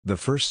The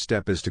first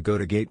step is to go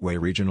to Gateway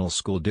Regional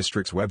School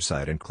District's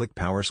website and click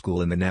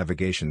PowerSchool in the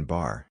navigation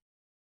bar.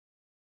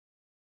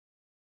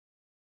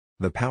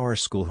 The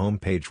PowerSchool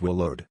homepage will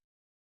load.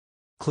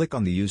 Click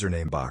on the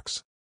username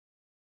box.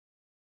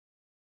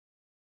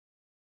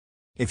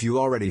 If you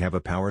already have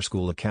a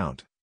PowerSchool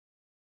account,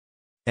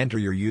 enter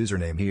your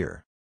username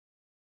here.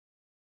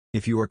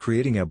 If you are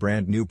creating a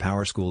brand new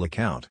PowerSchool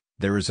account,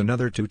 there is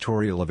another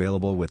tutorial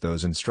available with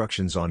those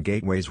instructions on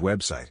Gateway's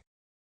website.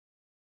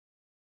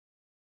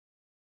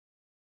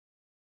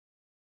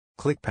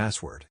 Click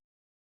Password.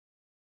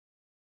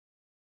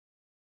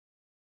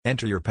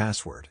 Enter your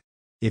password.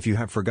 If you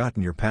have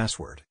forgotten your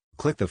password,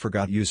 click the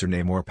Forgot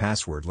Username or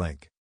Password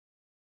link.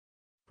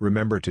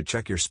 Remember to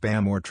check your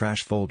spam or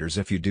trash folders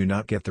if you do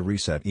not get the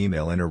reset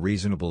email in a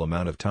reasonable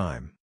amount of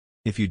time.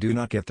 If you do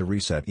not get the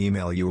reset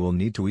email, you will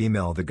need to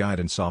email the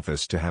guidance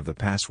office to have the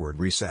password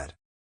reset.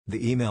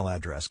 The email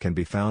address can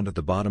be found at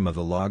the bottom of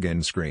the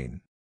login screen.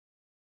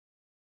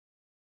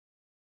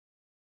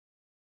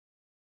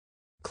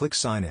 Click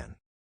Sign In.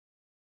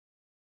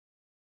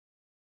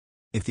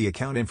 If the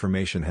account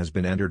information has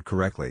been entered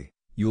correctly,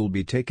 you will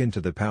be taken to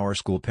the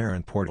PowerSchool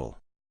Parent Portal.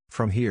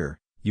 From here,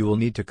 you will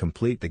need to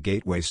complete the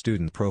Gateway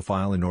student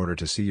profile in order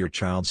to see your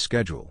child's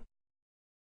schedule.